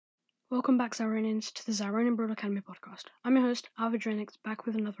Welcome back, Zyronians, to the Zyronian Broad Academy podcast. I'm your host, L1NK, back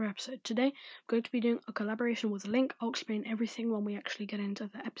with another episode. Today, I'm going to be doing a collaboration with L1NK. I'll explain everything when we actually get into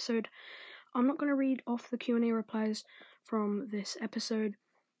the episode. I'm not going to read off the Q&A replies from this episode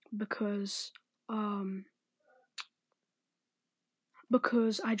because I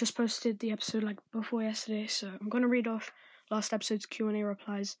just posted the episode before yesterday, so I'm going to read off last episode's Q&A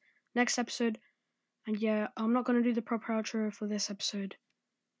replies next episode. And yeah, I'm not going to do the proper outro for this episode.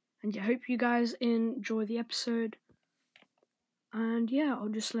 And yeah, I hope you guys enjoy the episode. And yeah, I'll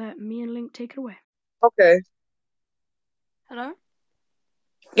just let me and L1NK take it away. Okay. Hello?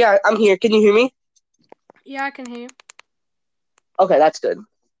 Yeah, I'm here. Can you hear me? Yeah, I can hear you. Okay, that's good.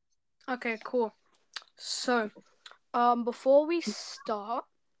 Okay, cool. So, before we start,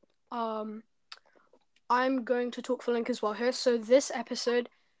 I'm going to talk for L1NK as well here. So this episode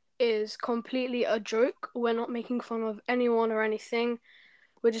is completely a joke. We're not making fun of anyone or anything.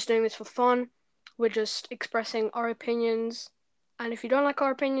 We're just doing this for fun. We're just expressing our opinions. And if you don't like our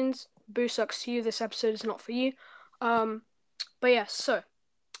opinions, boo sucks to you. This episode is not for you. But yeah, so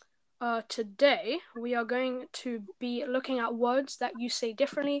today we are going to be looking at words that you say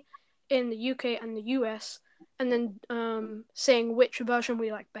differently in the UK and the US, and then saying which version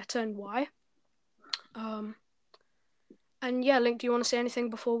we like better and why. And yeah, L1NK, do you want to say anything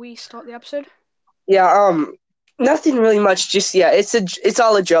before we start the episode? Yeah, nothing really much just yet. It's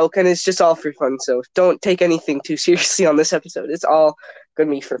all a joke and it's just all for fun, so don't take anything too seriously on this episode. It's all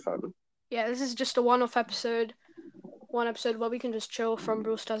gonna be for fun. Yeah, this is just a one-off episode. One episode where we can just chill from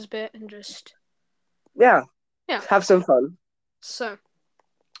Brawl Stars bit and just Yeah. Have some fun. So,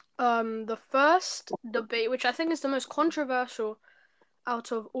 the first debate, which I think is the most controversial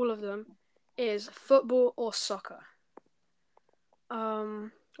out of all of them, is football or soccer.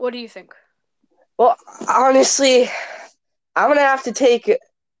 What do you think? Well, honestly, I think I'm gonna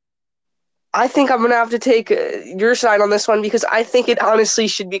have to take your side on this one because I think it honestly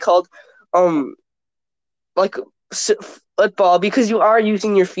should be called, like football because you are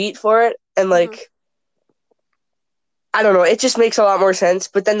using your feet for it and I don't know, it just makes a lot more sense.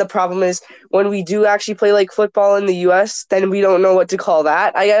 But then the problem is when we do actually play like football in the US, then we don't know what to call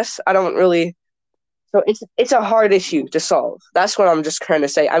that, I guess. I don't really. So it's a hard issue to solve. That's what I'm just trying to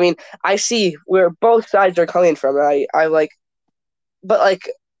say. I mean, I see where both sides are coming from. But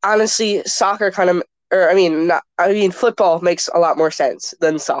honestly, soccer kind of, football makes a lot more sense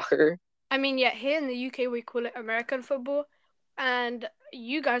than soccer. I mean, yeah, here in the UK we call it American football, and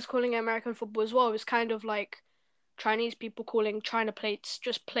you guys calling it American football as well is kind of like Chinese people calling China plates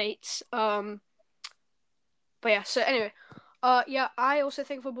just plates. But yeah, so anyway, yeah, I also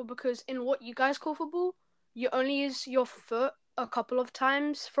think football because in what you guys call football, you only use your foot a couple of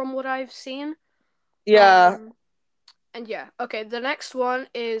times from what I've seen. Yeah. And yeah, okay, the next one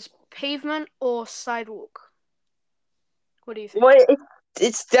is pavement or sidewalk. What do you think? Well,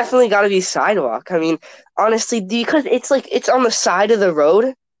 it's definitely got to be sidewalk. I mean, honestly, because it's on the side of the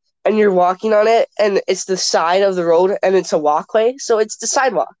road, and you're walking on it, and it's the side of the road, and it's a walkway, so it's the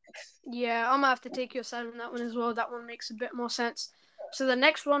sidewalk. Yeah, I'm gonna have to take your side on that one as well. That one makes a bit more sense. So the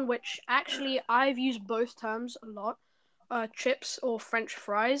next one, which actually I've used both terms a lot, chips or French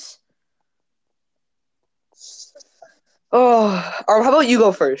fries. Oh, how about you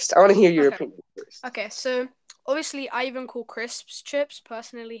go first? I want to hear your opinion first. Okay, so obviously I even call crisps chips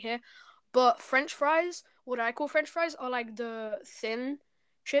personally here, but French fries, what I call French fries, are like the thin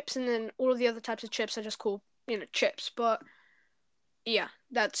chips, and then all of the other types of chips I just call chips. But yeah,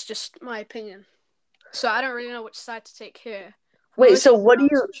 that's just my opinion. So I don't really know which side to take here. Wait, so what do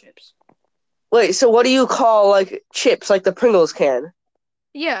you? Chips. Wait, so what do you call like chips, like the Pringles can?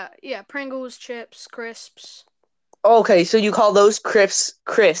 Yeah, Pringles, chips, crisps. Okay, so you call those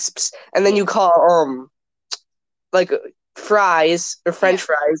crisps, and then you call like fries or French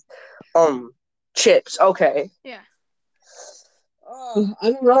fries chips. Okay. Yeah. Oh,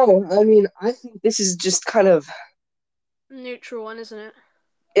 I don't know. I mean, I think this is just kind of neutral one, isn't it?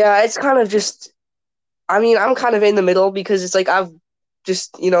 Yeah, it's kind of just. I mean, I'm kind of in the middle because it's like I've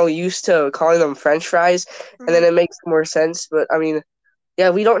just used to calling them French fries, and then it makes more sense. But I mean, yeah,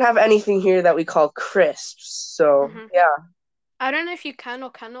 we don't have anything here that we call crisps, so yeah. I don't know if you can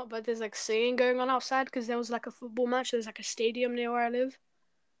or cannot, but there's like singing going on outside because there was like a football match. There's like a stadium near where I live.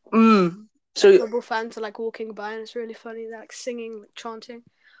 So football fans are like walking by, and it's really funny. They're like singing, like chanting.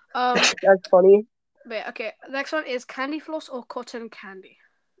 That's funny. But yeah, okay, next one is candy floss or cotton candy.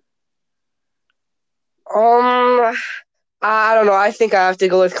 I don't know. I think I have to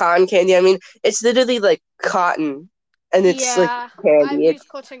go with cotton candy. I mean, it's literally like cotton, and it's like candy. I've used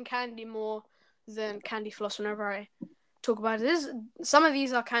cotton candy more than candy floss whenever I talk about it. Some of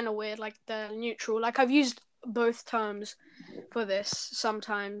these are kind of weird, like they're neutral. Like I've used both terms for this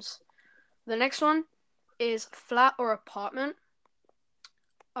sometimes. The next one is flat or apartment.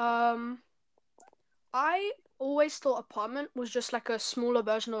 Um, I always thought apartment was just like a smaller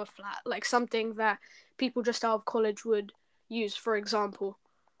version of a flat, like something that people just out of college would use, for example.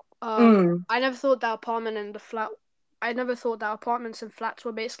 Mm. I never thought that apartment and the flat. I never thought that apartments and flats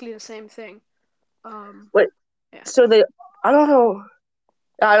were basically the same thing. Um, Wait, yeah, so they I don't know.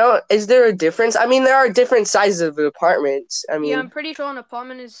 I don't is there a difference? I mean, there are different sizes of apartments. I yeah. mean, I'm pretty sure an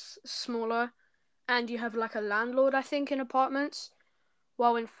apartment is smaller, and you have like a landlord. I think in apartments,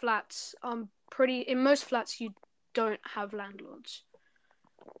 while in flats, pretty in most flats you don't have landlords.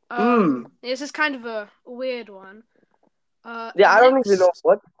 mm. This is kind of a weird one. Yeah, I don't even know Next,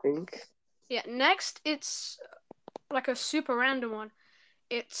 what to think. yeah, next it's like a super random one.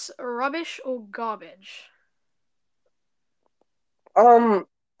 It's rubbish or garbage. Um,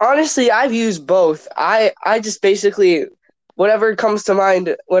 Honestly, I've used both. I just basically whatever comes to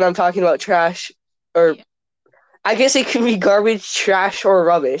mind when I'm talking about trash, or Yeah, I guess it can be garbage, trash, or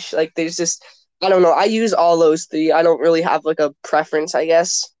rubbish. Like there's just I don't know. I use all those three. I don't really have like a preference, I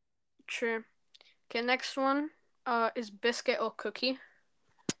guess. true. Okay, next one is biscuit or cookie.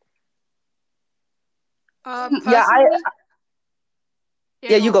 Yeah, I Personally, yeah,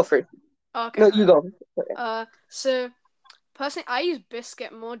 yeah, go you on. go first. Oh, okay, No, you sorry. go. So personally, I use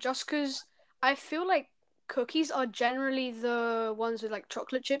biscuit more just because I feel like cookies are generally the ones with like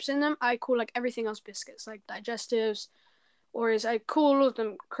chocolate chips in them. I call like everything else biscuits, like digestives, or is I call all of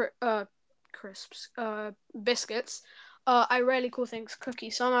them crisps, biscuits. I rarely call things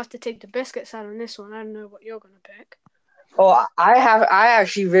cookies, so I'm gonna have to take the biscuits out on this one. I don't know what you're gonna pick. Oh, I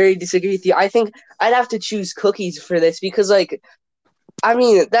actually very disagree with you. I think I'd have to choose cookies for this because like I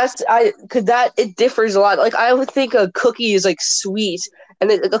mean, that's I could that it differs a lot. Like I would think a cookie is like sweet, and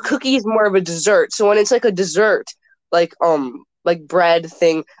like, a Mm-hmm. cookie is more of a dessert. So when it's like a dessert, like bread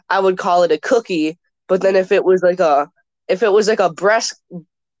thing, I would call it a cookie. But then Yeah, if it was like a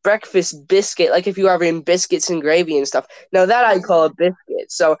breakfast biscuit, like if you are having biscuits and gravy and stuff, now that I'd call yeah, a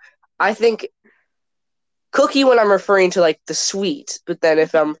biscuit. So I yeah. think cookie when I'm referring to like the sweet, but then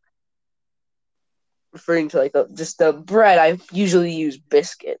if Mm-hmm. I'm referring to like just the bread, I usually use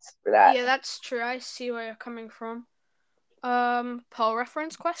biscuits for that. Yeah, that's true. I see where you're coming from. Pearl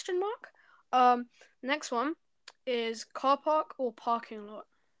reference question mark. Next one is car park or parking lot.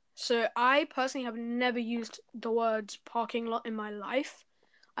 So I personally have never used the words parking lot in my life.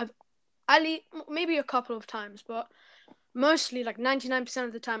 I've Ali maybe a couple of times, but mostly like 99%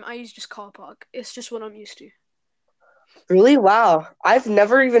 of the time I use just car park. It's just what I'm used to. Really? Wow. I've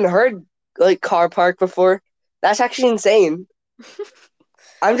never even heard like car park before. That's actually insane.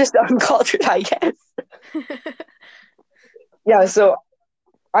 I'm just uncultured, I guess. Yeah, uh, so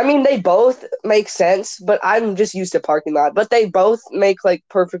I mean they both make sense, but I'm just used to parking lot. But they both make like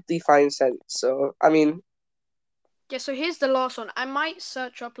perfectly fine sense. So I mean, yeah, so here's the last one. I might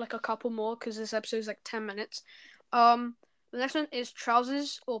search up like a couple more because this episode is like 10 minutes. The next one is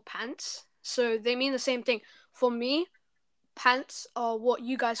trousers or pants. So they mean the same thing. For me, pants are what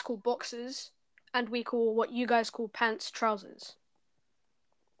you guys call boxers, and we call what you guys call pants trousers.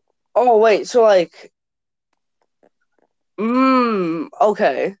 oh wait, so like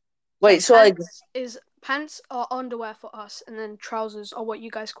okay. So Wait, like so like pants are underwear for us, and then trousers are what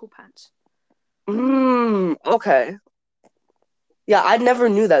you guys call pants. okay. Yeah, I never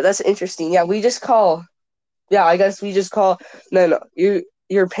knew that. That's interesting. Yeah, we just call yeah, I guess we just call no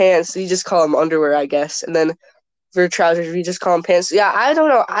your pants, we just call them underwear, I guess. And then for trousers, we just call them pants. Yeah, I don't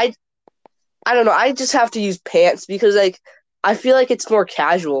know. I don't know. I just have to use pants because like I feel like it's more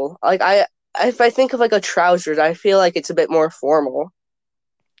casual. Like I if I think of like a trousers, I feel like it's a bit more formal.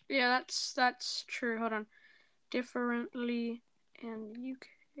 Yeah, that's true. Hold on, differently in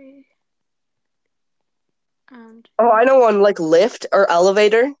UK and Oh, I know one like lift or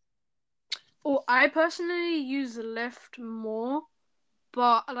elevator. oh, I personally use the lift more,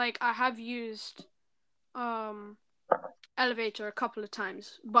 but like I have used um elevator a couple of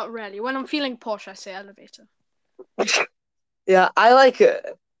times, but rarely. When I'm feeling posh, I say elevator. Yeah,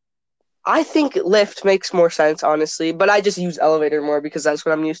 I think lift makes more sense, honestly, but I just use elevator more because that's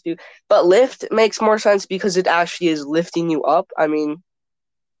what I'm used to. But lift makes more sense because it actually is lifting you up. I mean,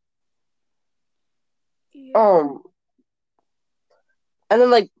 Yeah. um, and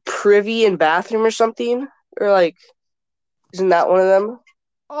then like privy and bathroom or something, or like, isn't that one of them?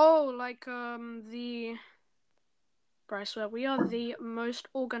 Oh, like the Bryce, swear we are the most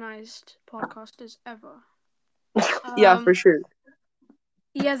organized podcasters ever. Yeah, for Um, sure.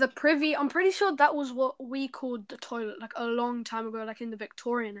 Yeah, the privy. I'm pretty sure that was what we called the toilet, like a long time ago, like in the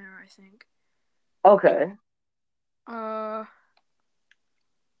Victorian era, I think. Okay. Uh,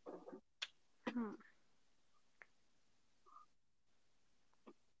 hmm.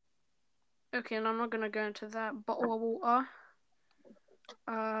 Okay, and I'm not gonna go into that. Bottle of water.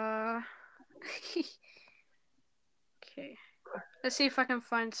 Uh, okay. Let's see if I can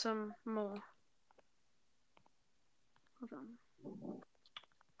find some more. Hold on.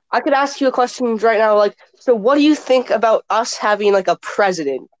 I could ask you a question right now, like, so what do you think about us having like a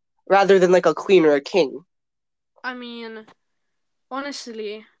president rather than like a queen or a king? I mean,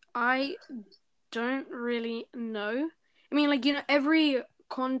 honestly, I don't really know. I mean, like, every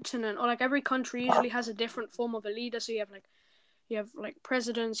continent or like every country usually has a different form of a leader. So you have like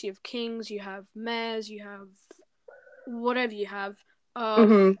presidents, you have kings, you have mayors, you have whatever you have.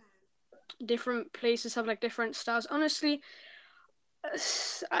 Um, Mm-hmm. different places have like different styles. Honestly,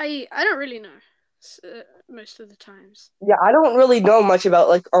 I don't really know most of the times. Yeah, I don't really know much about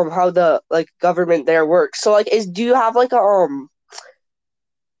like how the like government there works. So like is do you have like a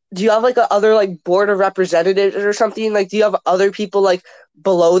other like board of representatives or something? Like do you have other people like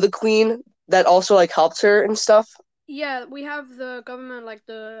below the queen that also like helps her and stuff? Yeah, we have the government, like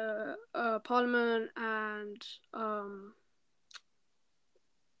the parliament, and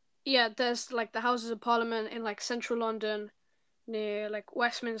yeah, there's like the Houses of Parliament in like central London, near like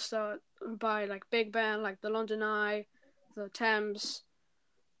Westminster, by like Big Ben, like the London Eye, the Thames.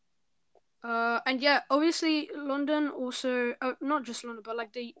 And yeah, obviously London also, not just London, but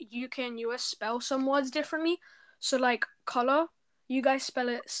like the UK and US spell some words differently. So like color, you guys spell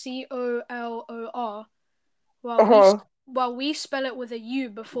it COLOR, while we Uh-huh. while we spell it with a U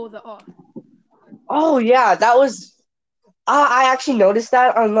before the R. Oh yeah, that was I actually noticed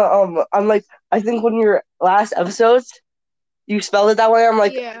that on the on like I think one of your last episodes you spelled it that way.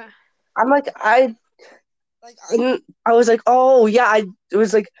 Yeah, I'm like I was like, oh yeah, I it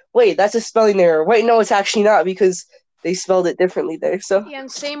was like, wait, that's a spelling error. Wait, no, it's actually not because they spelled it differently there. So yeah,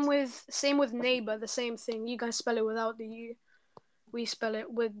 and same with neighbor, the same thing. You guys spell it without the U. We spell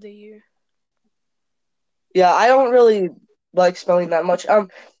it with the U. yeah, I don't really like spelling that much.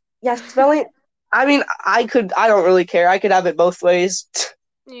 Yeah, spelling. I mean, I don't really care. I could have it both ways.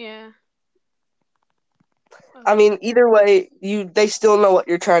 Yeah. I Okay. mean, either way, they still know what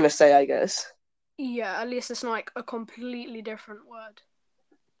you're trying to say, I guess. Yeah, at least it's not like a completely different word.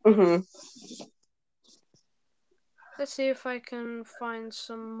 Hmm. Let's see if I can find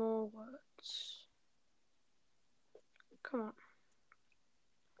some more words. Come on.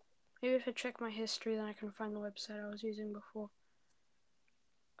 Maybe if I check my history, then I can find the website I was using before.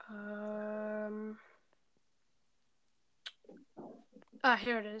 Um.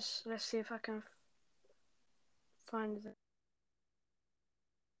 Here it is. Let's see if I can find it.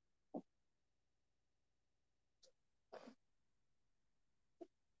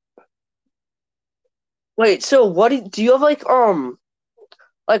 Wait, so do you have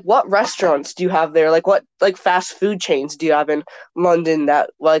like what restaurants do you have there? Like what like fast food chains do you have in London that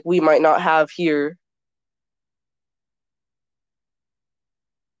like we might not have here?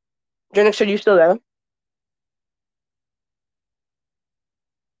 Jenix, are you still there?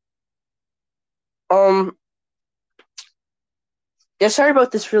 Um, yeah, sorry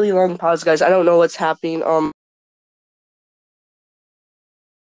about this really long pause, guys. I don't know what's happening.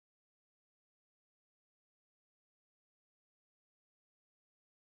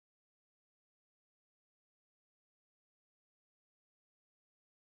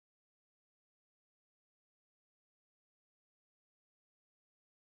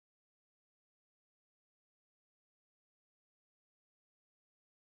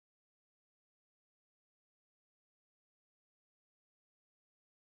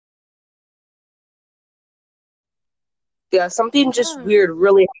 Yeah, something just Oh. weird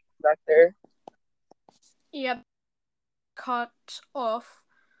really happened back there. Yep. Cut off.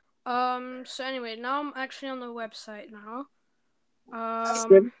 So anyway, now I'm actually on the website now. That's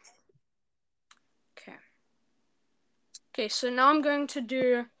good. Okay. Okay, so now I'm going to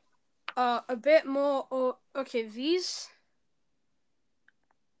do a bit more. Okay, these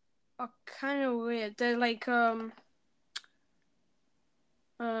are kind of weird. They're like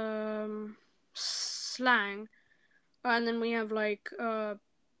slang, and then we have like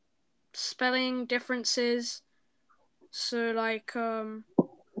spelling differences. So like and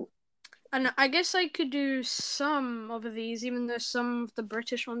I guess I could do some of these, even though some of the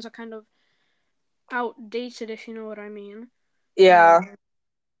British ones are kind of outdated, if you know what I mean. Yeah.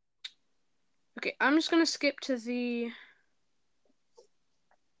 Okay, I'm just gonna skip to the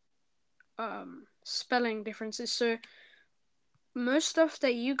spelling differences. So most stuff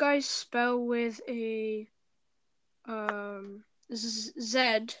that you guys spell with a Z,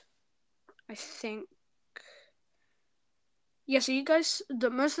 I think. Yeah, so you guys, the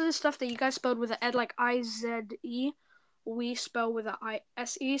most of the stuff that you guys spelled with a ed, like IZE, we spell with a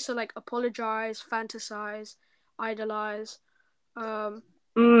ISE. So like apologize, fantasize, idolize, um,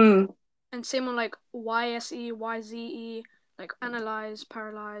 Mm. and same on like YSE, YZE, like analyze,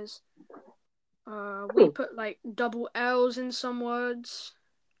 paralyze. We put like double L's in some words.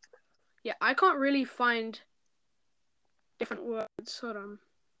 Yeah, I can't really find different words. Hold on.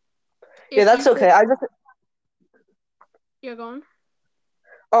 Yeah, If that's you could, okay. yeah, go on.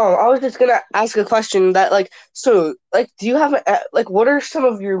 I was just gonna ask a question that do you have like what are some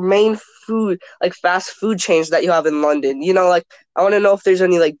of your main food like fast food chains that you have in London? Like I want to know if there's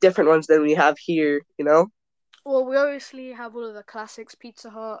any like different ones than we have here. Well, we obviously have all of the classics: Pizza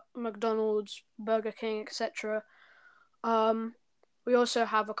Hut, McDonald's, Burger King, etc. Um, we also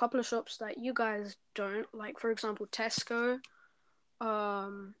have a couple of shops that you guys don't, like for example Tesco,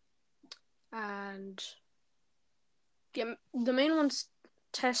 um, and yeah, the main one's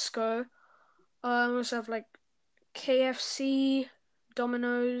Tesco. We also have like KFC,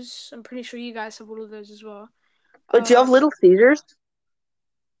 Domino's. I'm pretty sure you guys have all of those as well. But do you have Um, Little Caesars?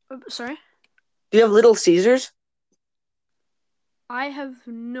 sorry, Do you have Little Caesars? I have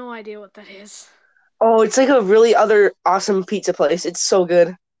no idea what that is. Oh, it's like a really other awesome pizza place. It's so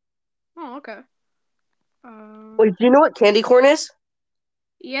good. Oh, okay. Um, Wait, do you know what candy corn is?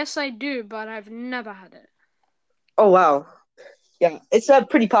 yes, I do, but I've never had it. Oh wow. Yeah, it's a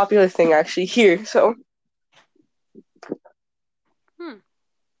pretty popular thing actually here. So Hmm.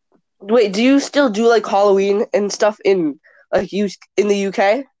 wait, do you still do like Halloween and stuff in the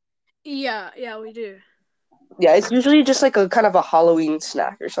UK? Yeah, yeah, we do. Yeah, it's usually just like a kind of a Halloween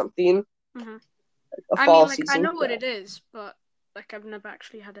snack or something, Hmm. a I mean, fall like, I season know what snack. it is, but like, I've never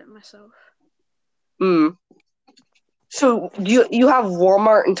actually had it myself. Mm. So you have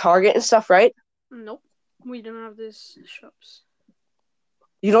Walmart and Target and stuff, right? Nope, we don't have these shops.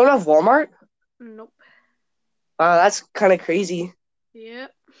 You don't have Walmart? Nope. Wow, that's kind of crazy.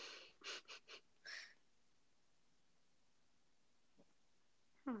 Yep.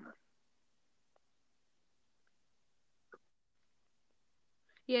 Hmm.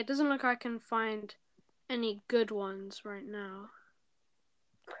 Yeah, it doesn't look like I can find any good ones right now.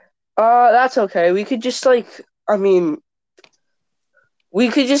 That's okay. We could just I mean, we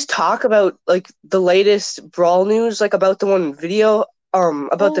could just talk about like the latest brawl news, like about the one video,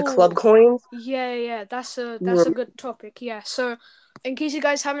 about the club Oh, coins. yeah, yeah, that's a You good topic. Yeah, so in case you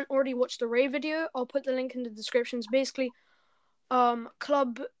guys haven't already watched the Ray video, I'll put the link in the descriptions. Basically,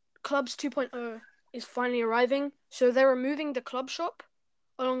 Clubs 2.0 is finally arriving, so they're removing the club shop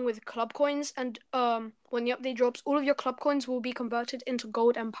along with club coins, and when the update drops, all of your club coins will be converted into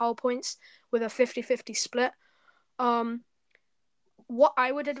gold and power points with a 50-50 split. Um, what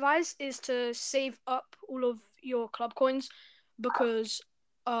I would advise is to save up all of your club coins because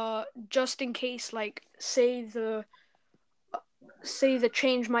just in case, like, say the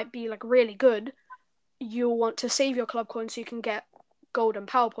change might be like really good, you'll want to save your club coins so you can get gold and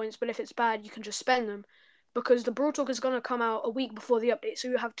power points, but if it's bad you can just spend them because the Brawl Talk is going to come out a week before the update, so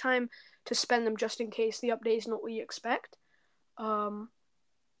you have time to spend them just in case the update is not what you expect. um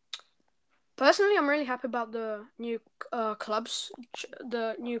Personally, I'm really happy about the new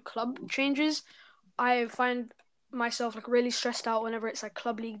the new club changes. I find myself like really stressed out whenever it's like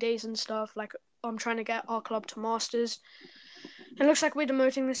club league days and stuff. Like I'm trying to get our club to masters. It looks like we're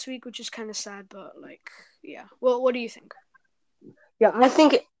demoting this week, which is kind of sad. But like, yeah. Well, what do you think? Yeah, I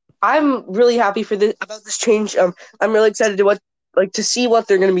think I'm really happy for this about this change. I'm really excited to see what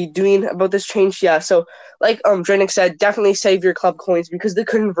they're gonna be doing about this change. Yeah, so like Drenik said, definitely save your club coins because the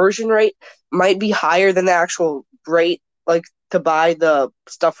conversion rate might be higher than the actual rate like to buy the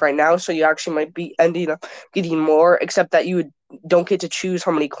stuff right now. So you actually might be ending up getting more, except that don't get to choose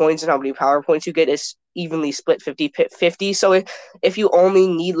how many coins and how many power points you get is evenly split 50-50. So if you only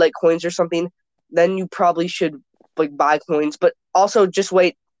need like coins or something, then you probably should like buy coins, but also just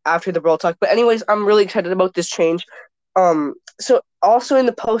wait after the Brawl Talk. But anyways, I'm really excited about this change. So also in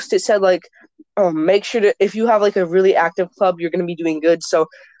the post it said make sure to if you have like a really active club, you're gonna be doing good. So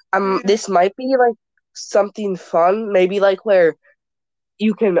Yeah, this might be like something fun, maybe like where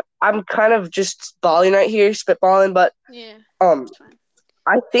you can. I'm kind of just balling right here, spitballing, but yeah, um it's fine.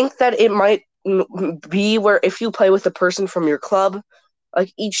 I think that it might be where if you play with a person from your club,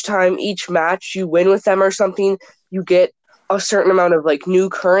 like each time, each match you win with them or something, you get a certain amount of like new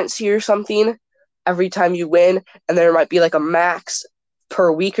currency or something every time you win, and there might be like a max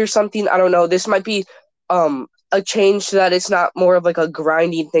per week or something. I don't know. This might be a change so that it's not more of like a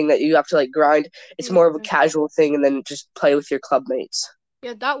grinding thing that you have to like grind. It's more of a Yeah. casual thing, and then just play with your club mates.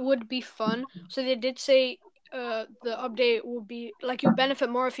 Yeah, that would be fun. So they did say the update will be like you'll benefit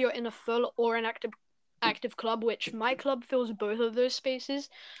more if you're in a full or an active club, which my club fills both of those spaces.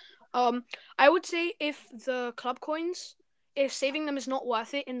 Um, I would say if the club coins, if saving them is not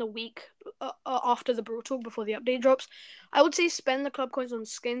worth it in the week after the Brawl Talk before the update drops, I would say spend the club coins on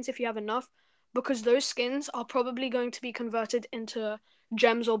skins if you have enough, because those skins are probably going to be converted into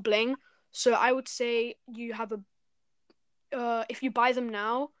gems or bling. So I would say you have a if you buy them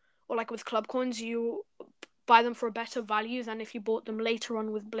now or like with club coins, you buy them for a better value than if you bought them later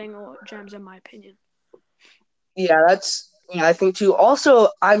on with bling or gems, in my opinion. Yeah, that's yeah, I think too. Also,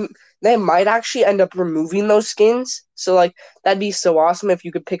 I'm they might actually end up removing those skins. So like that'd be so awesome if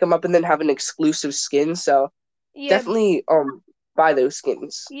you could pick them up and then have an exclusive skin. So Yeah, definitely buy those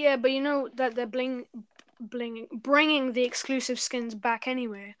skins. yeah, but you know that they're bringing the exclusive skins back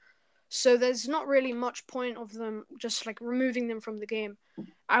anyway. So there's not really much point of them just like removing them from the game.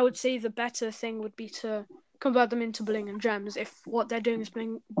 I would say the better thing would be to convert them into bling and gems. If what they're doing is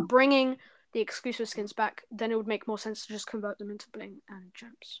bringing the exclusive skins back, then it would make more sense to just convert them into bling and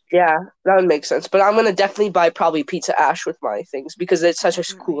gems. Yeah, that would make sense. But I'm gonna definitely buy probably Pizza Ash with my things because it's such a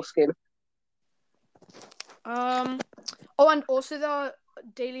cool Definitely. skin. Um. Oh, and also the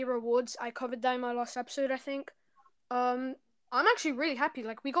daily rewards. I covered that in my last episode, I think. Um. I'm actually really happy.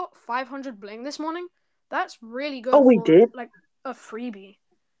 Like we got 500 bling this morning. That's really Oh, good we for did? like a freebie.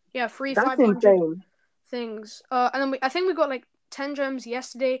 Yeah, free That's 500 insane. things. And then I think we got like 10 gems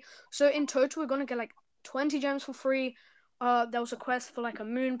yesterday. So in total, we're gonna get like 20 gems for free. There was a quest for like a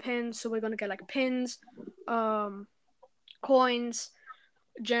moon pin, so we're gonna get like pins, um, coins,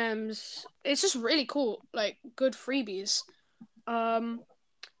 gems. It's just really cool, like good freebies. Um,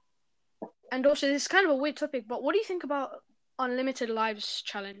 and also this is kind of a weird topic, but what do you think about unlimited lives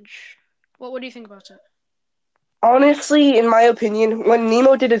challenge? What do you think about it? Honestly, in my opinion, when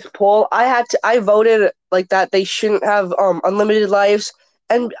Nemo did his poll, I voted like that they shouldn't have unlimited lives,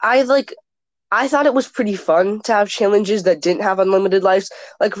 and I thought it was pretty fun to have challenges that didn't have unlimited lives.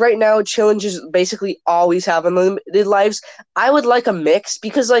 Like right now, challenges basically always have unlimited lives. I would like a mix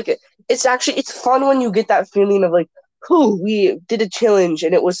because like it's fun when you get that feeling of like, who we did a challenge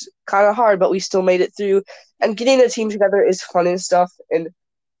and it was kind of hard, but we still made it through. And Yeah, getting a team together is fun and stuff. And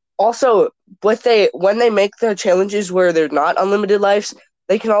also, when they make the challenges where they're not unlimited lives,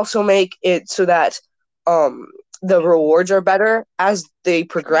 they can also make it so that um the rewards are better as they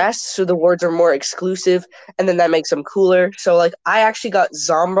true. progress, so the rewards are more exclusive, and then that makes them cooler. So like I actually got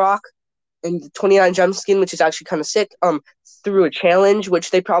Zombrock in the 29 gem skin, which is actually kind of sick. Through a challenge,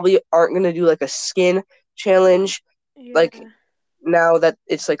 which they probably aren't gonna do like a skin challenge, like Yeah. now that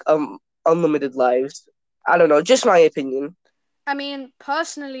it's like unlimited lives. I don't know, just my opinion. I mean,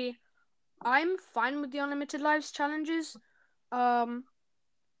 personally, I'm fine with the unlimited lives challenges. Um,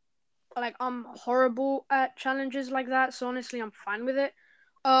 like I'm horrible at challenges like that, so honestly, I'm fine with it.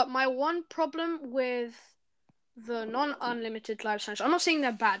 My one problem with the non-unlimited lives challenge, I'm not saying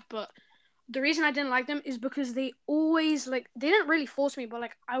they're bad, but the reason I didn't like them is because they always like they didn't really force me, but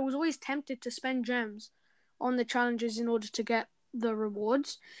like I was always tempted to spend gems on the challenges in order to get the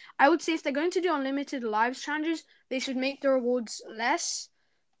rewards. I would say if they're going to do unlimited lives challenges, they should make the rewards less.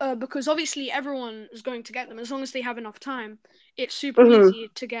 Because obviously everyone is going to get them as long as they have enough time. It's super Mm-hmm.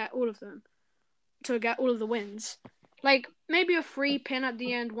 easy to get all of them, to get all of the wins. Like maybe a free pin at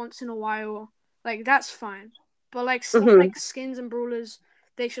the end once in a while, like that's fine. But like stuff Mm-hmm. like skins and brawlers,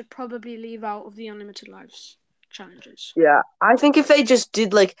 they should probably leave out of the unlimited lives challenges. Yeah, I think if they just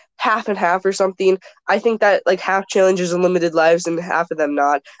did like half and half or something, I think that like half challenges unlimited lives and half of them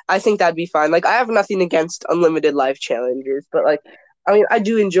not. I think that'd be fine. Like I have nothing against unlimited life challenges, but like I mean, I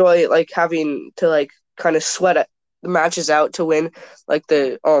do enjoy like having to like kind of the matches out to win like True.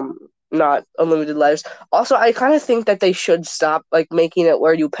 the not unlimited lives. Also, I kind of think that they should stop like making it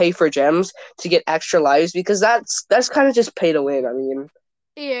where you pay for gems to get extra lives because that's kind of just pay to win. I mean,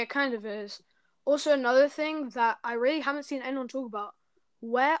 Yeah, it kind of is. Also, another thing that I really haven't seen anyone talk about: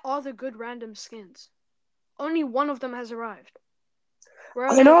 where are the good random skins? Only one of them has arrived. Where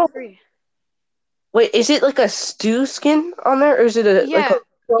are I the other know. three? Wait, is it like a stew skin on there, or is it a like Yeah,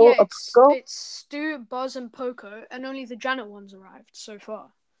 yeah, a it's Poco? it's Stu, Buzz, and Poco, and only the Janet ones arrived so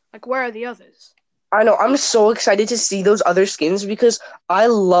far. Like, where are the others? I know. I'm so excited to see those other skins because I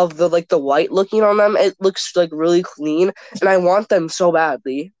love the white looking on them. It looks like really clean, and I want them so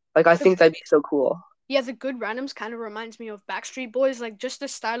badly. Like I think that'd be so cool. Yeah, the good randoms kind of reminds me of Backstreet Boys, like just the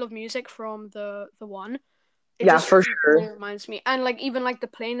style of music from the one. It Yeah, just for really sure. reminds me, and like even like the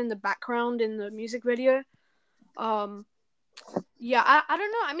plane in the background in the music video. Yeah, I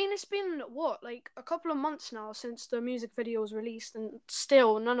don't know. I mean, it's been what, like a couple of months now since the music video was released, and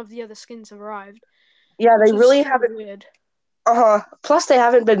still none of the other skins have arrived, Yeah, they which is really kind of haven't. weird. Plus, they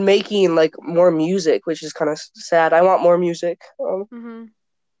haven't been making like more music, which is kind of sad. I want more music. Hmm.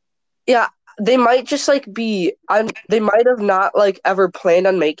 Yeah, they might just like be. They might have not like ever planned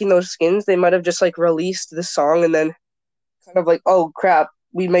on making those skins. They might have just like released the song and then kind of like, oh crap,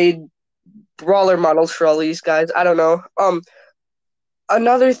 we made brawler models for all these guys. I don't know.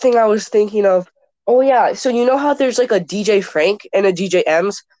 Another thing I was thinking of. Oh yeah, so you know how there's like a DJ Frank and a DJ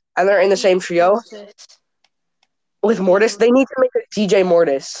Ems, and they're in the Yeah, same trio Mortis. with DJ Mortis. They Mortis. need to make a DJ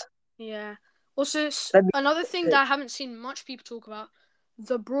Mortis. Yeah. Also, That'd be another thing sick. that I haven't seen much people talk about,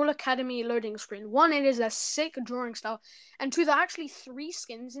 the Brawl Academy loading screen. One, it is a sick drawing style, and two, there are actually three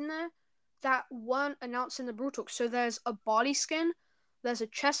skins in there that weren't announced in the Brawl Talk. So there's a Barley skin, there's a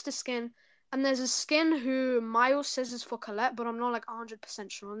Chester skin, and there's a skin who Miles says is for Colette, but I'm not like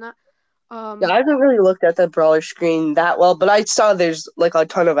 100% sure on that. Yeah, Um, I haven't really looked at the brawler screen that well, but I saw there's like a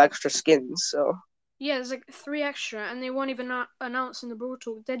ton of extra skins. So yeah, there's like three extra, and they won't even announce in the Brawl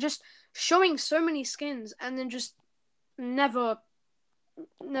Talk. They're just showing so many skins, and then just never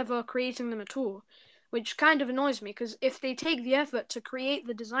creating them at all, which kind of annoys me because if they take the effort to create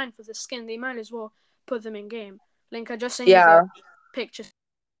the design for the skin, they might as well put them in game. Link, I just sent you yeah, the picture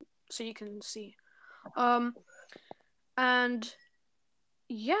so you can see. Um, and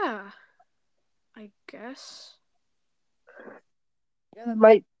yeah, I guess. yeah, that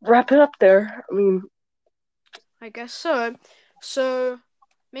might wrap it up there. I mean, I guess so. So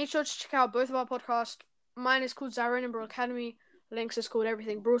make sure to check out both of our podcasts. Mine is called Zyron and Brawl Academy. Link's is called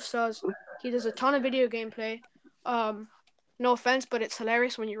Everything Brawl Stars. He does a ton of video gameplay. Um, no offense, but it's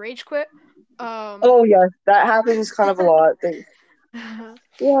hilarious when you rage quit. Um, oh yeah, that happens kind of a lot. and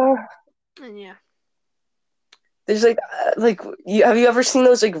Yeah, yeah, there's like have you ever seen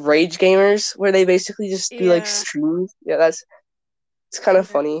those like rage gamers where they basically just do like yeah, streams? Yeah, it's it's kind of hilarious.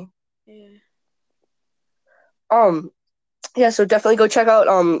 funny. Yeah, Um, yeah, so definitely go check out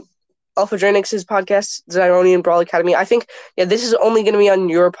Alpha Drenix's podcast, Zyroni and Brawl Academy. I think yeah, this is only going to be on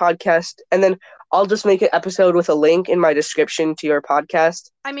your podcast, and then I'll just make an episode with a link in my description to your podcast,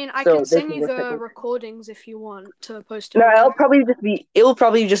 I mean, I so can they send can you go check the it. recordings if you want to post it No, on there. it'll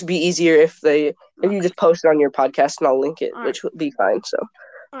probably just be easier if you Okay, just post it on your podcast and I'll link it, all right, which will be fine. So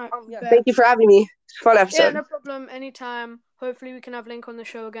all right, yeah, bet. thank you for having me. Fun Yeah, episode. no problem. Anytime. Hopefully, we can have Link on the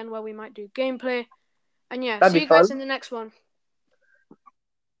show again where we might do gameplay. And yeah, That'd see be you guys fun. in the next one.